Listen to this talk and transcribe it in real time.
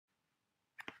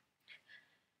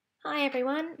Hi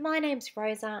everyone, my name's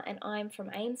Rosa and I'm from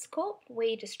AinsCorp.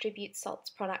 We distribute salts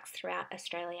products throughout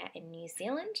Australia and New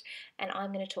Zealand, and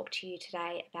I'm going to talk to you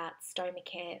today about stoma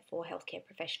care for healthcare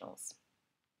professionals.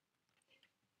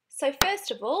 So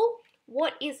first of all,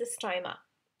 what is a stoma?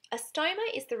 A stoma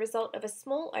is the result of a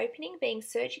small opening being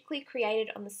surgically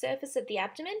created on the surface of the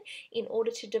abdomen in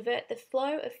order to divert the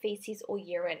flow of feces or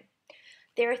urine.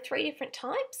 There are three different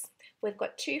types. We've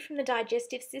got two from the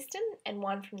digestive system and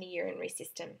one from the urinary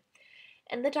system.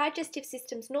 And the digestive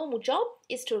system's normal job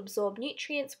is to absorb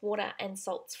nutrients, water and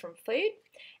salts from food,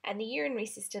 and the urinary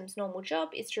system's normal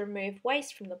job is to remove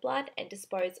waste from the blood and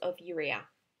dispose of urea.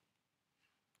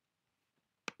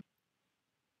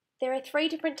 There are three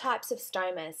different types of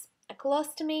stomas: a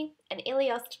colostomy, an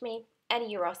ileostomy and a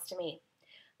urostomy.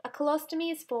 A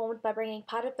colostomy is formed by bringing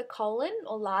part of the colon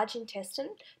or large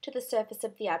intestine to the surface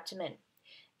of the abdomen.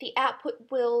 The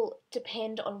output will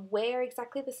depend on where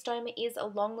exactly the stoma is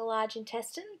along the large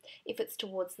intestine. If it's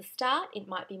towards the start, it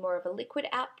might be more of a liquid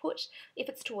output. If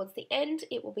it's towards the end,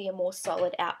 it will be a more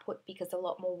solid output because a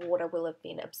lot more water will have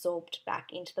been absorbed back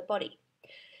into the body.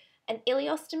 An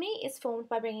ileostomy is formed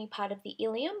by bringing part of the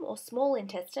ileum or small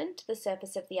intestine to the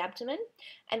surface of the abdomen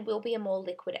and will be a more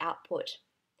liquid output.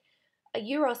 A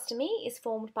urostomy is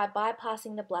formed by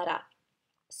bypassing the bladder.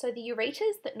 So the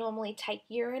ureters that normally take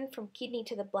urine from kidney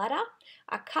to the bladder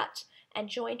are cut and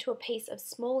joined to a piece of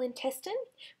small intestine,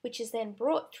 which is then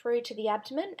brought through to the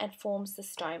abdomen and forms the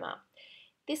stoma.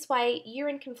 This way,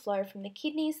 urine can flow from the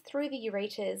kidneys through the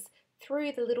ureters,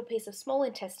 through the little piece of small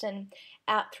intestine,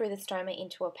 out through the stoma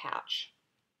into a pouch.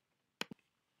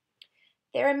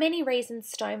 There are many reasons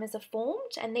stomas are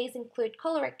formed, and these include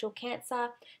colorectal cancer,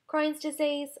 Crohn's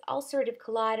disease, ulcerative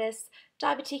colitis,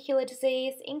 diverticular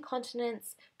disease,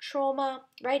 incontinence, trauma,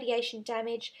 radiation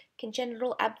damage,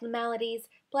 congenital abnormalities,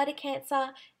 bladder cancer,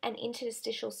 and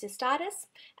interstitial cystitis,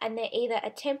 and they're either a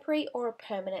temporary or a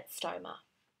permanent stoma.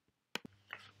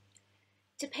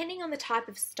 Depending on the type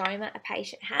of stoma a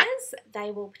patient has, they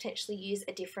will potentially use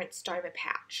a different stoma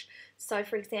pouch. So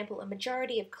for example, a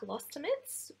majority of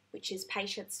colostomists, which is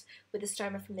patients with a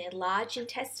stoma from their large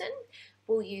intestine,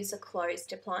 will use a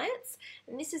closed appliance.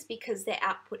 And this is because their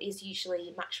output is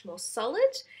usually much more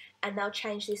solid, and they'll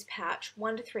change this pouch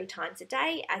 1 to 3 times a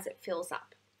day as it fills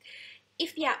up.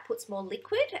 If the output's more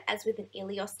liquid, as with an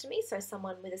ileostomy, so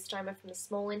someone with a stoma from the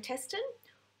small intestine,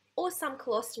 or some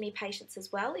colostomy patients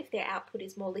as well, if their output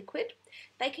is more liquid,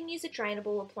 they can use a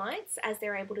drainable appliance as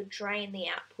they're able to drain the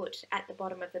output at the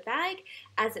bottom of the bag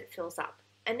as it fills up.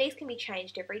 And these can be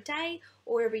changed every day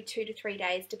or every 2 to 3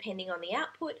 days depending on the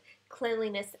output,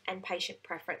 cleanliness and patient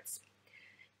preference.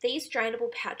 These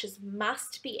drainable pouches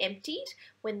must be emptied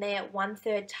when they're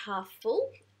 1/3 to half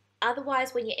full.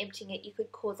 Otherwise, when you're emptying it, you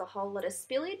could cause a whole lot of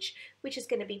spillage, which is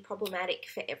going to be problematic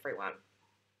for everyone.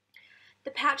 The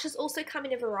pouches also come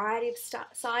in a variety of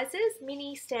sizes,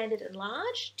 mini, standard and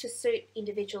large, to suit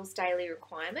individuals' daily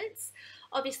requirements.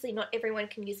 Obviously not everyone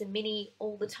can use a mini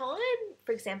all the time.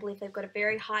 For example, if they've got a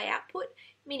very high output,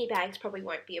 mini bags probably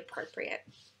won't be appropriate.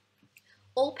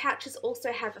 All pouches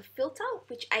also have a filter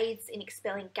which aids in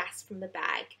expelling gas from the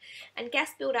bag, and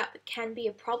gas buildup can be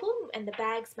a problem and the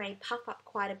bags may puff up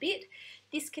quite a bit.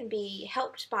 This can be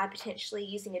helped by potentially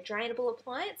using a drainable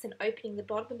appliance and opening the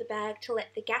bottom of the bag to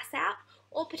let the gas out,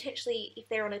 or potentially if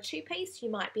they're on a 2-piece you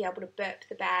might be able to burp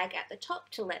the bag at the top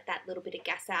to let that little bit of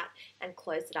gas out and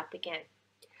close it up again.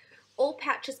 All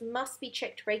pouches must be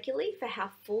checked regularly for how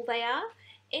full they are,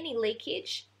 any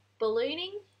leakage,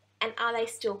 ballooning, and are they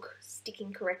still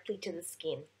sticking correctly to the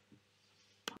skin.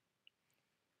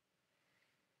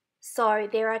 So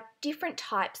there are different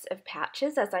types of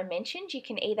pouches. As I mentioned, you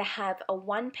can either have a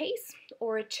 1-piece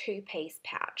or a 2-piece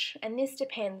pouch, and this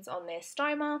depends on their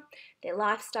stoma, their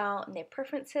lifestyle and their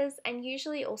preferences, and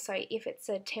usually also if it's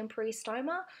a temporary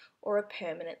stoma or a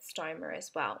permanent stoma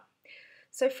as well.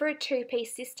 So for a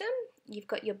 2-piece system, you've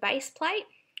got your base plate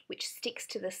which sticks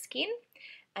to the skin,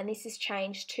 and this is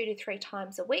changed 2 to 3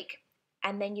 times a week,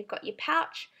 and then you've got your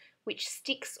pouch which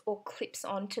sticks or clips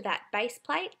onto that base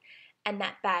plate, and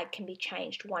that bag can be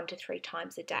changed 1 to 3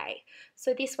 times a day.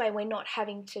 So this way we're not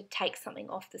having to take something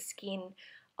off the skin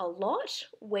a lot,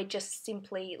 we're just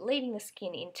simply leaving the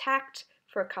skin intact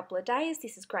for a couple of days.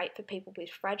 This is great for people with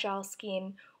fragile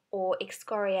skin or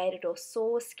excoriated or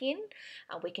sore skin.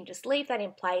 We can just leave that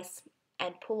in place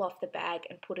and pull off the bag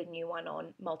and put a new one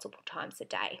on multiple times a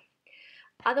day.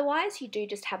 Otherwise, you do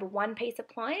just have a 1-piece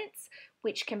appliance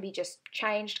which can be just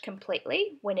changed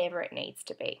completely whenever it needs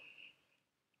to be.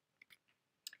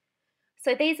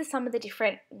 So these are some of the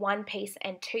different one-piece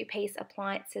and two-piece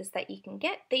appliances that you can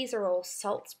get. These are all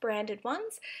Salts branded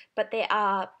ones, but there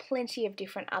are plenty of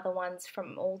different other ones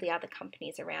from all the other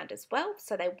companies around as well.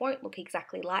 So they won't look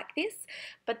exactly like this,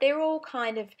 but they're all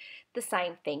kind of the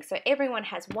same thing. So everyone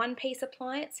has one-piece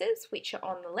appliances, which are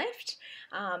on the left.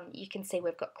 You can see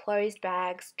we've got closed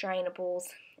bags, drainables,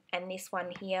 and this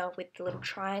one here with the little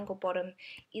triangle bottom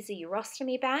is a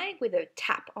urostomy bag with a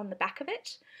tap on the back of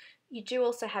it. You do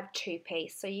also have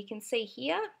two-piece, so you can see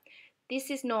here, this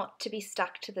is not to be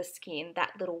stuck to the skin,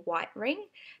 that little white ring,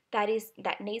 that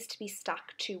needs to be stuck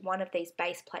to one of these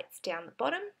base plates down the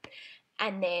bottom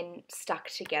and then stuck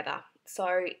together.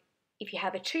 So if you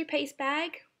have a two-piece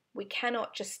bag, we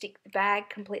cannot just stick the bag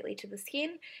completely to the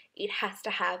skin. It has to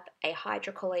have a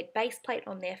hydrocolloid base plate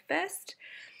on there first,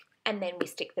 and then we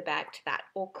stick the bag to that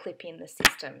or clip in the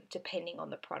system depending on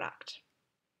the product.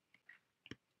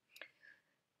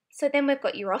 So then we've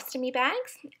got urostomy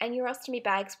bags, and urostomy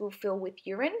bags will fill with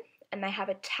urine, and they have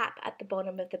a tap at the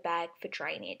bottom of the bag for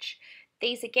drainage.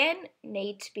 These again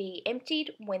need to be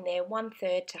emptied when they're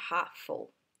 1/3 to half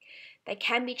full. They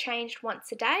can be changed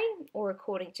once a day, or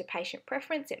according to patient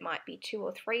preference, it might be 2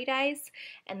 or 3 days,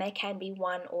 and they can be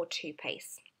 1 or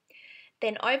 2-piece.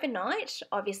 Then overnight,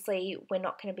 obviously we're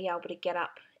not going to be able to get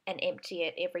up and empty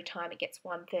it every time it gets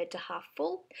 1/3 to half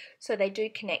full. So they do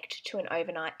connect to an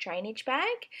overnight drainage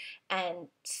bag,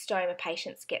 and stoma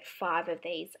patients get 5 of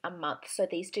these a month. So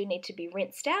these do need to be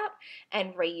rinsed out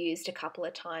and reused a couple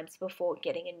of times before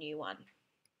getting a new one.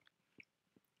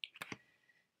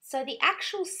 So the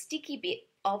actual sticky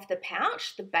bit of the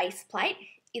pouch, the base plate,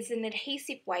 is an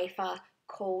adhesive wafer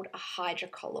called a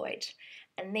hydrocolloid.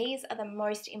 And these are the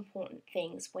most important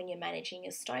things when you're managing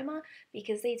your stoma,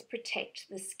 because these protect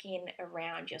the skin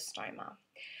around your stoma.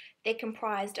 They're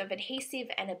comprised of adhesive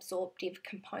and absorptive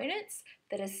components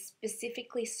that are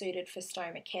specifically suited for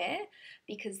stoma care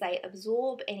because they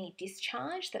absorb any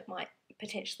discharge that might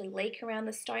potentially leak around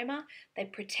the stoma. They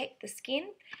protect the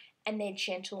skin, and they're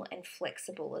gentle and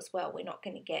flexible as well. We're not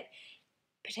going to get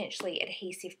potentially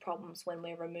adhesive problems when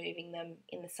we're removing them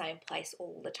in the same place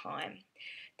all the time.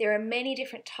 There are many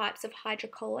different types of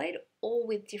hydrocolloid, all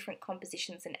with different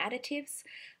compositions and additives.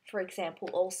 For example,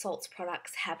 all Salts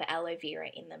products have aloe vera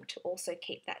in them to also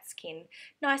keep that skin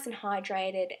nice and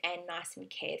hydrated and nice and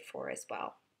cared for as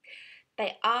well.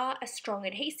 They are a strong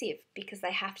adhesive because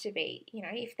they have to be.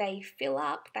 If they fill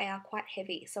up, they are quite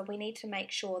heavy. So we need to make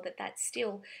sure that that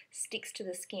still sticks to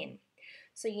the skin.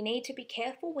 So you need to be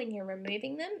careful when you're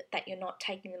removing them that you're not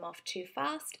taking them off too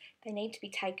fast. They need to be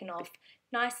taken off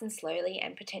nice and slowly,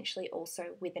 and potentially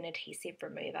also with an adhesive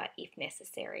remover if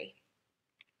necessary.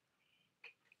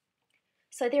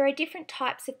 So there are different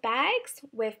types of bags.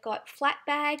 We've got flat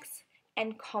bags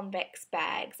and convex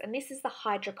bags, and this is the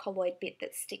hydrocolloid bit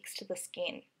that sticks to the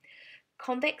skin.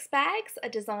 Convex bags are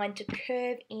designed to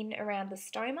curve in around the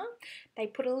stoma. They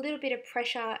put a little bit of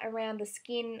pressure around the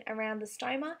skin around the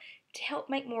stoma to help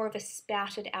make more of a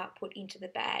spouted output into the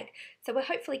bag. So we're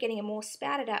hopefully getting a more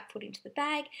spouted output into the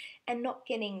bag and not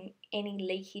getting any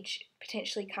leakage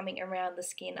potentially coming around the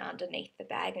skin underneath the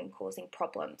bag and causing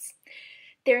problems.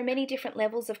 There are many different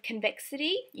levels of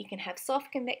convexity. You can have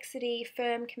soft convexity,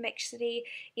 firm convexity.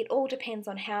 It all depends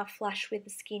on how flush with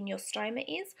the skin your stoma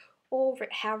is, or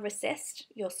how recessed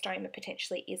your stoma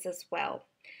potentially is as well.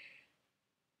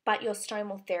 But your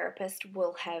stomal therapist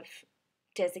will have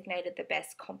designated the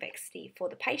best convexity for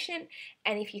the patient,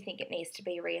 and if you think it needs to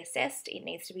be reassessed, it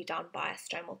needs to be done by a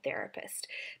stomal therapist,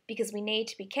 because we need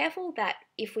to be careful that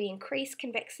if we increase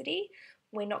convexity,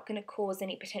 we're not going to cause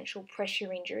any potential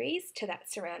pressure injuries to that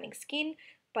surrounding skin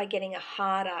by getting a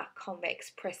harder convex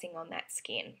pressing on that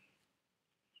skin.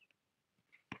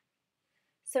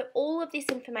 So all of this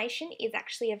information is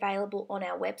actually available on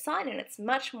our website, and it's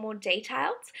much more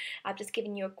detailed. I've just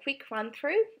given you a quick run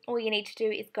through. All you need to do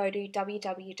is go to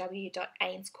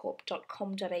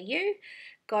www.AinsCorp.com.au,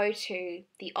 go to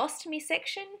the ostomy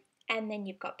section, and then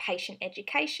you've got patient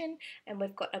education, and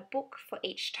we've got a book for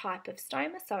each type of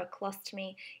stoma, so a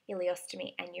colostomy,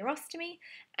 ileostomy and urostomy.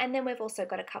 And then we've also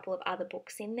got a couple of other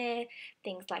books in there,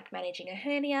 things like managing a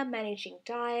hernia, managing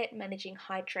diet, managing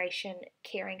hydration,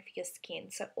 caring for your skin.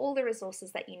 So all the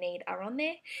resources that you need are on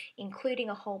there, including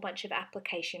a whole bunch of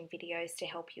application videos to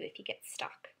help you if you get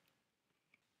stuck.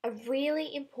 A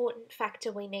really important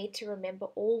factor we need to remember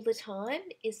all the time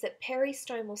is that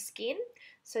peristomal skin,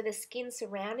 so the skin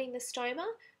surrounding the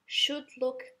stoma, should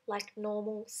look like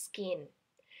normal skin.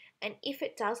 And if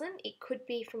it doesn't, it could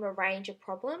be from a range of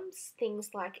problems,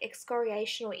 things like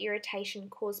excoriation or irritation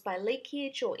caused by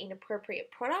leakage or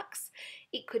inappropriate products.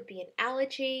 It could be an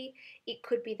allergy. It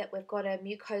could be that we've got a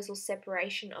mucosal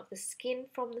separation of the skin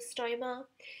from the stoma.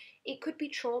 It could be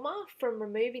trauma from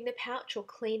removing the pouch or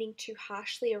cleaning too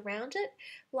harshly around it.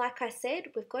 Like I said,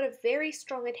 we've got a very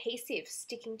strong adhesive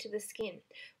sticking to the skin.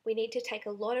 We need to take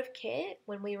a lot of care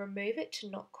when we remove it to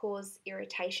not cause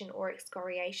irritation or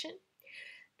excoriation.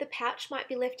 The pouch might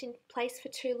be left in place for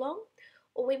too long,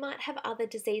 or we might have other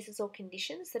diseases or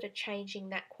conditions that are changing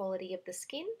that quality of the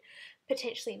skin,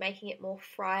 potentially making it more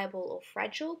friable or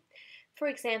fragile. For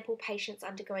example, patients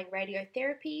undergoing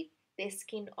radiotherapy, their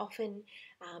skin often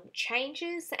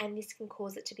changes, and this can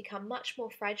cause it to become much more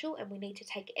fragile, and we need to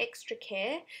take extra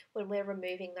care when we're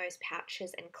removing those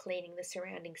pouches and cleaning the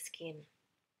surrounding skin.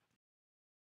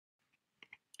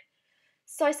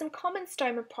 So some common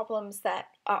stoma problems that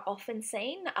are often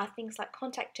seen are things like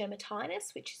contact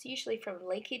dermatitis, which is usually from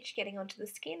leakage getting onto the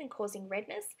skin and causing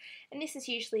redness. And this is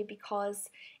usually because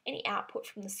any output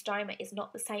from the stoma is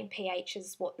not the same pH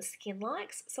as what the skin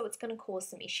likes, so it's going to cause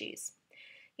some issues.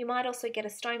 You might also get a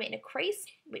stoma in a crease,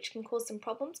 which can cause some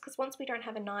problems because once we don't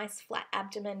have a nice flat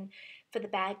abdomen for the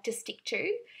bag to stick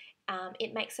to,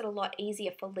 it makes it a lot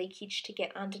easier for leakage to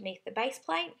get underneath the base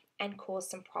plate and cause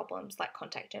some problems like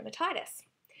contact dermatitis.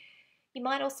 You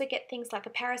might also get things like a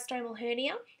peristomal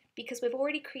hernia because we've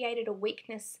already created a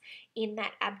weakness in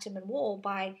that abdomen wall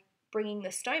by bringing the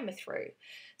stoma through.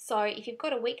 So if you've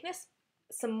got a weakness,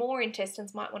 some more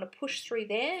intestines might want to push through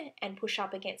there and push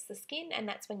up against the skin, and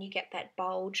that's when you get that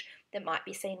bulge that might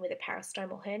be seen with a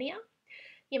peristomal hernia.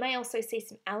 You may also see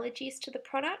some allergies to the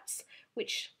products,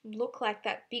 which look like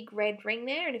that big red ring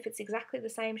there, and if it's exactly the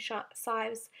same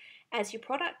size as your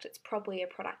product, it's probably a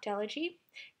product allergy.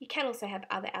 You can also have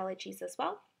other allergies as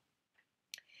well.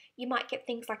 You might get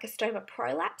things like a stoma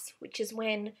prolapse, which is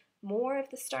when more of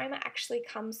the stoma actually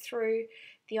comes through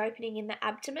the opening in the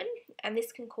abdomen, and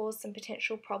this can cause some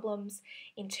potential problems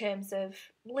in terms of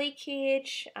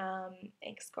leakage,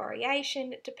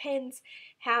 excoriation. It depends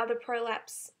how the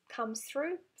prolapse comes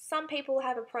through. Some people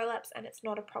have a prolapse and it's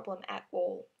not a problem at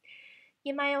all.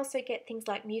 You may also get things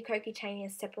like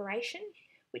mucocutaneous separation,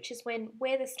 which is when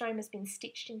where the stoma has been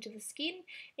stitched into the skin,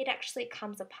 it actually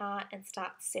comes apart and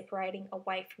starts separating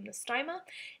away from the stoma.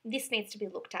 This needs to be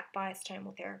looked at by a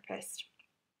stomal therapist.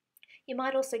 You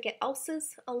might also get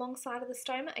ulcers alongside of the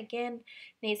stoma, again,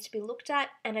 needs to be looked at,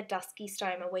 and a dusky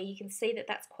stoma where you can see that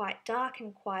that's quite dark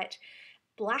and quite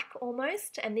black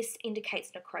almost, and this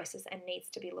indicates necrosis and needs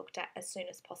to be looked at as soon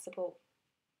as possible.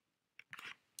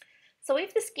 So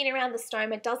if the skin around the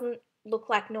stoma doesn't look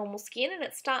like normal skin and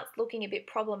it starts looking a bit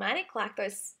problematic like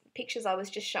those pictures I was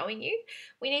just showing you,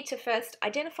 we need to first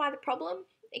identify the problem,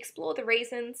 explore the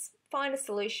reasons, find a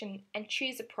solution and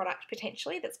choose a product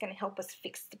potentially that's going to help us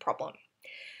fix the problem.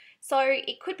 So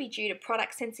it could be due to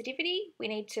product sensitivity. We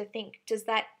need to think, does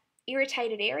that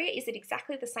irritated area, is it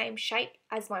exactly the same shape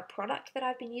as my product that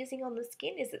I've been using on the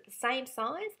skin? Is it the same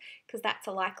size? Because that's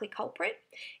a likely culprit.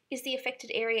 Is the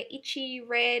affected area itchy,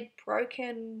 red,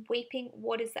 broken, weeping?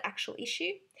 What is the actual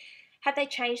issue? Have they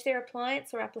changed their appliance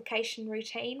or application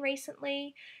routine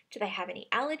recently? Do they have any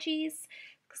allergies?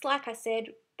 Because like I said,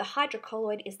 the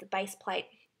hydrocolloid is the base plate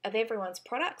of everyone's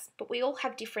products, but we all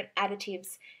have different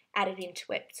additives added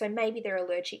into it. So maybe they're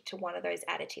allergic to one of those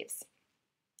additives.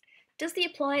 Does the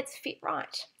appliance fit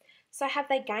right? So have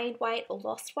they gained weight or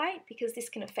lost weight? Because this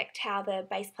can affect how the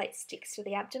base plate sticks to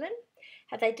the abdomen.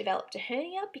 Have they developed a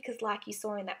hernia? Because like you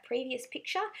saw in that previous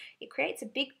picture, it creates a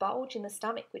big bulge in the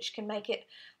stomach, which can make it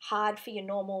hard for your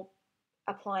normal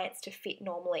appliance to fit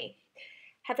normally.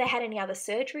 Have they had any other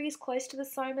surgeries close to the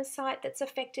stoma site that's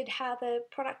affected how the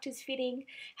product is fitting?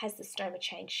 Has the stoma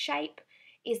changed shape?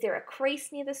 Is there a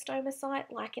crease near the stoma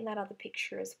site, like in that other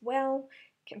picture as well?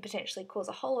 Can potentially cause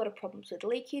a whole lot of problems with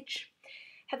leakage.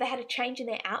 Have they had a change in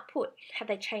their output? Have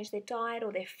they changed their diet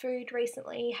or their food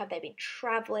recently? Have they been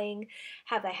traveling?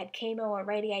 Have they had chemo or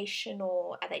radiation,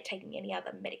 or are they taking any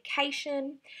other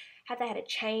medication? Have they had a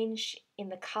change in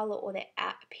the colour or the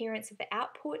appearance of the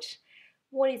output?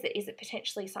 What is it? Is it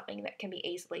potentially something that can be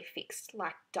easily fixed,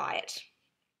 like diet?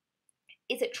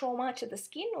 Is it trauma to the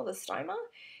skin or the stoma?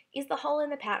 Is the hole in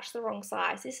the pouch the wrong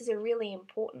size? This is a really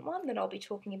important one that I'll be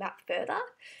talking about further.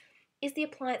 Is the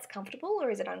appliance comfortable or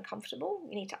is it uncomfortable?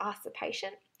 You need to ask the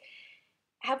patient.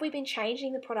 Have we been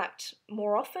changing the product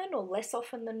more often or less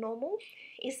often than normal?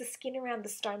 Is the skin around the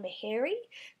stoma hairy?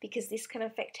 Because this can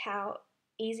affect how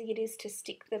easy it is to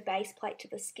stick the base plate to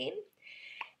the skin.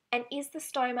 And is the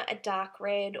stoma a dark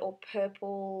red or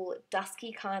purple,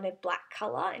 dusky kind of black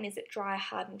colour? And is it dry,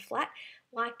 hard and flat?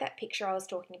 Like that picture I was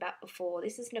talking about before,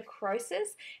 this is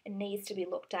necrosis and needs to be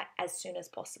looked at as soon as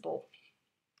possible.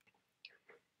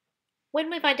 When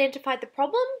we've identified the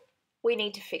problem, we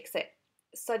need to fix it.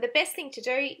 So the best thing to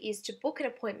do is to book an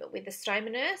appointment with the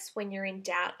stoma nurse when you're in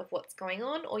doubt of what's going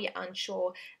on or you're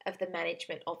unsure of the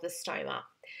management of the stoma.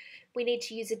 We need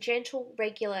to use a gentle,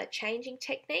 regular changing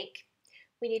technique.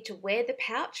 We need to wear the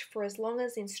pouch for as long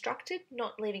as instructed,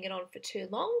 not leaving it on for too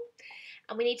long.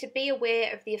 And we need to be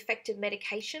aware of the effect of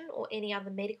medication or any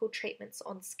other medical treatments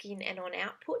on skin and on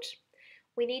output.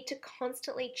 We need to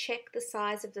constantly check the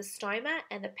size of the stoma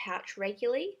and the pouch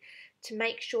regularly to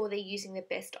make sure they're using the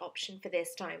best option for their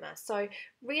stoma. So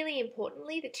really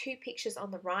importantly, the two pictures on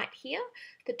the right here,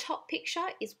 the top picture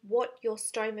is what your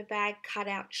stoma bag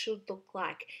cutout should look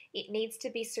like. It needs to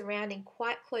be surrounding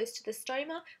quite close to the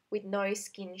stoma with no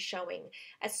skin showing.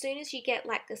 As soon as you get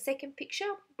like the second picture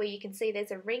where you can see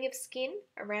there's a ring of skin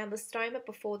around the stoma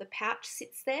before the pouch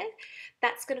sits there,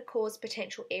 that's going to cause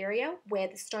potential area where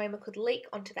the stoma could leak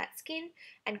onto that skin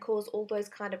and cause all those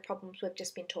kind of problems we've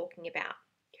just been talking about.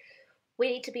 We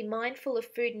need to be mindful of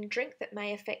food and drink that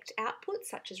may affect output,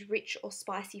 such as rich or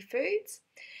spicy foods.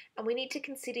 And we need to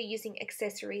consider using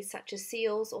accessories such as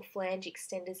seals or flange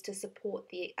extenders to support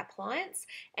the appliance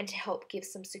and to help give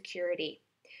some security.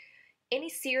 Any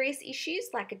serious issues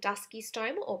like a dusky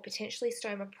stoma or potentially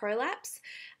stoma prolapse,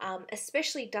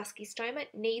 especially dusky stoma,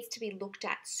 needs to be looked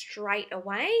at straight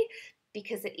away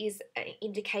because it is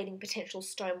indicating potential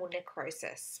stomal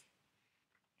necrosis.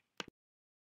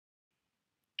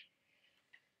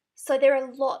 So there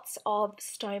are lots of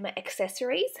stoma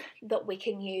accessories that we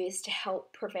can use to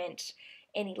help prevent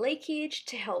any leakage,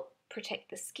 to help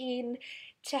protect the skin,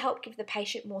 to help give the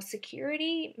patient more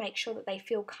security, make sure that they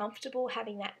feel comfortable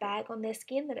having that bag on their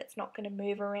skin, that it's not going to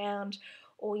move around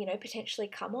or, potentially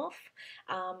come off.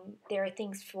 There are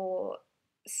things for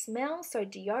smell, so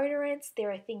deodorants,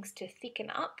 there are things to thicken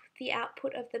up the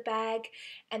output of the bag,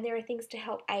 and there are things to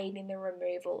help aid in the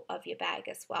removal of your bag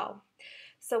as well.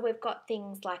 So we've got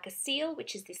things like a seal,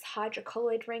 which is this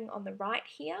hydrocolloid ring on the right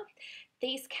here.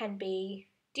 These can be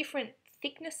different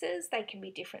thicknesses, they can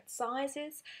be different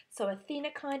sizes. So a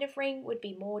thinner kind of ring would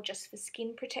be more just for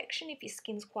skin protection. If your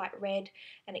skin's quite red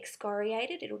and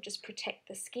excoriated, it'll just protect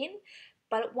the skin,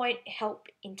 but it won't help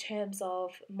in terms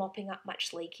of mopping up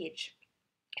much leakage.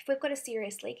 If we've got a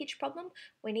serious leakage problem,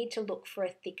 we need to look for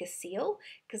a thicker seal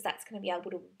because that's going to be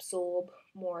able to absorb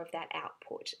more of that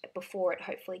output before it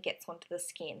hopefully gets onto the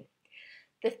skin.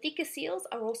 The thicker seals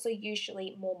are also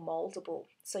usually more moldable,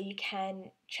 so you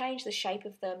can change the shape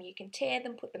of them, you can tear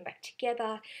them, put them back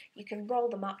together, you can roll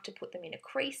them up to put them in a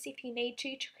crease if you need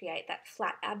to create that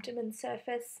flat abdomen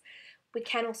surface. We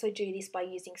can also do this by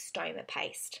using stoma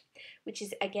paste, which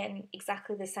is again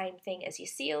exactly the same thing as your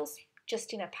seals,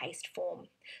 just in a paste form.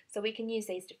 So we can use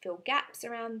these to fill gaps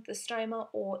around the stoma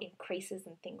or in creases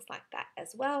and things like that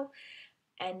as well.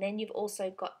 And then you've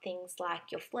also got things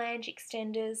like your flange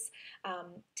extenders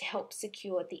to help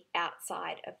secure the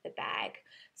outside of the bag.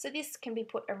 So this can be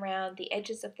put around the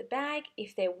edges of the bag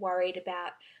if they're worried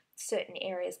about certain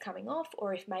areas coming off,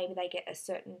 or if maybe they get a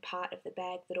certain part of the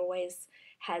bag that always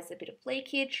has a bit of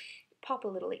leakage. Pop a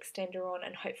little extender on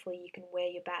and hopefully you can wear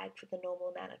your bag for the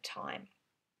normal amount of time.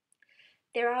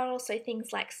 There are also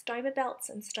things like stoma belts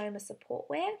and stoma support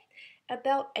wear. A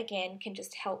belt, again, can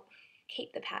just help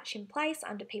keep the pouch in place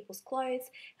under people's clothes,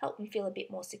 help them feel a bit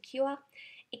more secure.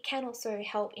 It can also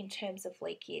help in terms of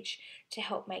leakage to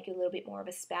help make it a little bit more of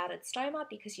a spouted stoma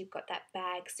because you've got that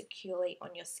bag securely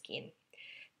on your skin.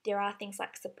 There are things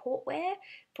like support wear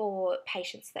for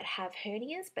patients that have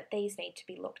hernias, but these need to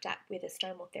be looked at with a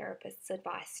stomal therapist's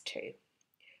advice too.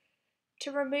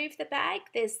 To remove the bag,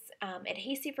 there's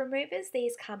adhesive removers.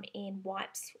 These come in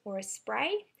wipes or a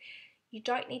spray. You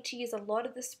don't need to use a lot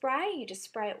of the spray. You just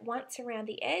spray it once around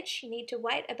the edge. You need to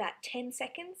wait about 10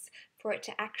 seconds for it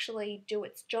to actually do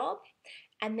its job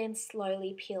and then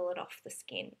slowly peel it off the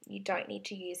skin. You don't need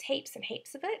to use heaps and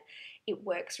heaps of it. It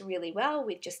works really well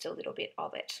with just a little bit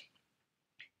of it.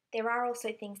 There are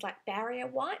also things like barrier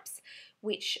wipes,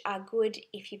 which are good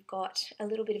if you've got a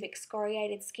little bit of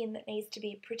excoriated skin that needs to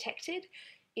be protected.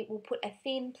 It will put a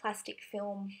thin plastic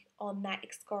film on that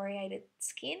excoriated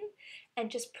skin and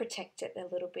just protect it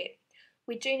a little bit.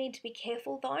 We do need to be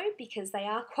careful though because they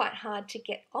are quite hard to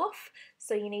get off,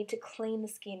 so you need to clean the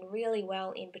skin really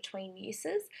well in between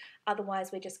uses.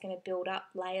 Otherwise we're just going to build up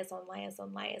layers on layers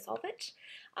on layers of it.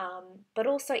 But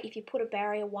also if you put a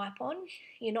barrier wipe on,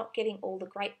 you're not getting all the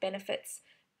great benefits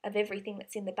of everything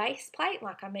that's in the base plate.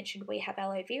 Like I mentioned, we have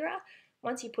aloe vera.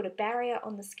 Once you put a barrier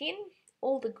on the skin,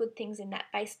 all the good things in that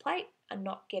base plate are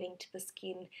not getting to the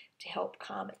skin to help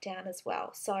calm it down as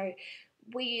well. So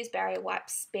We use barrier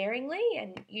wipes sparingly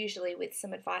and usually with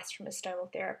some advice from a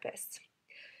stomal therapist.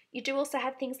 You do also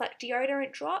have things like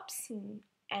deodorant drops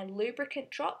and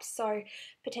lubricant drops, so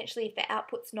potentially if the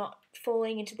output's not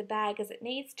falling into the bag as it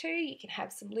needs to, you can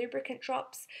have some lubricant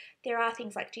drops. There are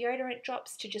things like deodorant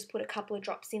drops to just put a couple of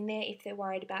drops in there if they're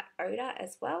worried about odour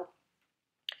as well.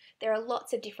 There are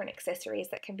lots of different accessories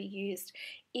that can be used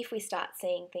if we start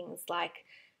seeing things like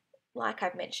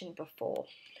I've mentioned before.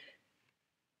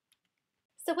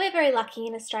 So we're very lucky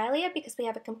in Australia because we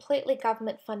have a completely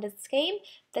government funded scheme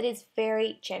that is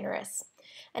very generous.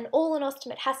 And all an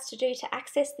ostomate has to do to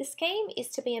access this scheme is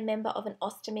to be a member of an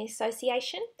ostomy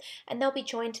association, and they'll be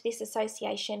joined to this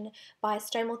association by a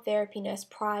stomal therapy nurse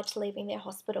prior to leaving their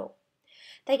hospital.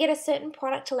 They get a certain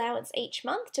product allowance each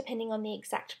month. Depending on the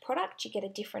exact product, you get a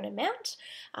different amount,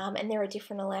 and there are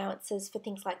different allowances for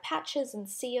things like patches and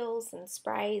seals and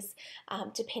sprays,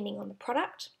 depending on the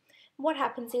product. What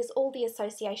happens is all the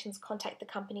associations contact the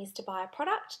companies to buy a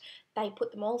product. They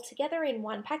put them all together in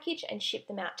one package and ship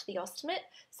them out to the ostomate,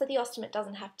 so the ostomate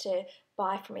doesn't have to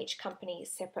buy from each company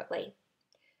separately.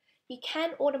 You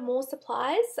can order more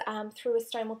supplies through a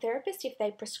stomal therapist if they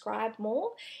prescribe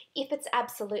more, if it's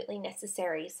absolutely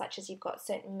necessary, such as you've got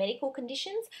certain medical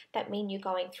conditions that mean you're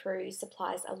going through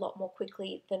supplies a lot more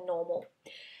quickly than normal.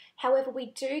 However, we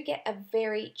do get a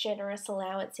very generous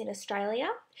allowance in Australia,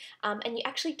 and you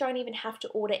actually don't even have to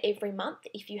order every month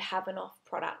if you have an off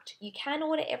product. You can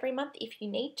order every month if you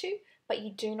need to, but you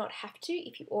do not have to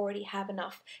if you already have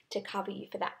enough to cover you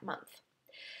for that month.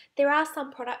 There are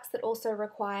some products that also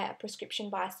require a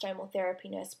prescription by a stomal therapy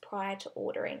nurse prior to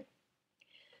ordering.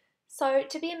 So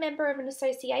to be a member of an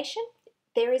association,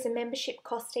 there is a membership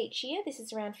cost each year. This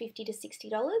is around $50 to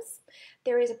 $60.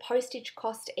 There is a postage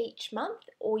cost each month,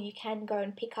 or you can go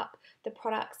and pick up the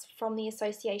products from the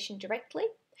association directly.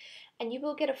 And you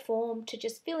will get a form to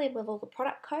just fill in with all the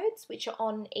product codes, which are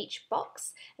on each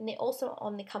box, and they're also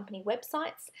on the company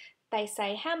websites. They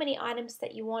say how many items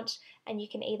that you want, and you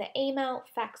can either email,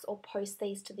 fax, or post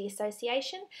these to the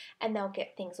association, and they'll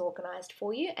get things organised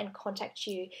for you and contact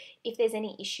you if there's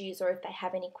any issues or if they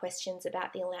have any questions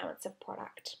about the allowance of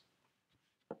product.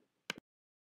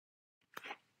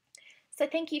 So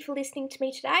thank you for listening to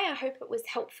me today. I hope it was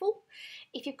helpful.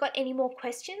 If you've got any more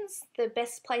questions, the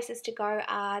best places to go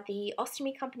are the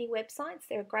ostomy company websites.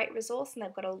 They're a great resource and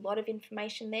they've got a lot of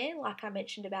information there, like I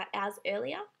mentioned about ours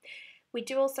earlier. We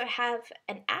do also have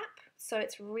an app, so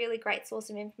it's a really great source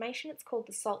of information. It's called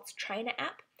the Salts Trainer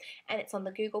app, and it's on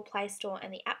the Google Play Store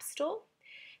and the App Store.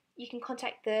 You can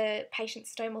contact the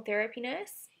patient's stomal therapy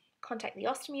nurse, contact the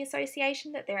Ostomy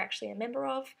Association that they're actually a member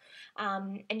of,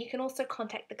 and you can also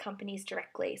contact the companies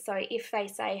directly. So if they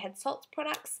say had salts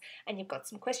products and you've got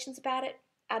some questions about it,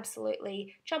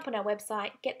 absolutely jump on our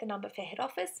website, get the number for head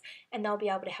office, and they'll be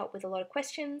able to help with a lot of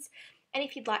questions. And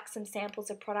if you'd like some samples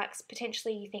of products,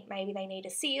 potentially you think maybe they need a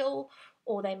seal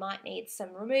or they might need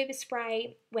some remover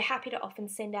spray, we're happy to often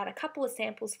send out a couple of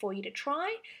samples for you to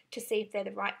try to see if they're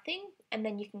the right thing, and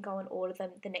then you can go and order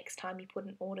them the next time you put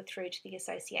an order through to the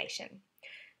association.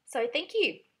 So thank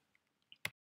you.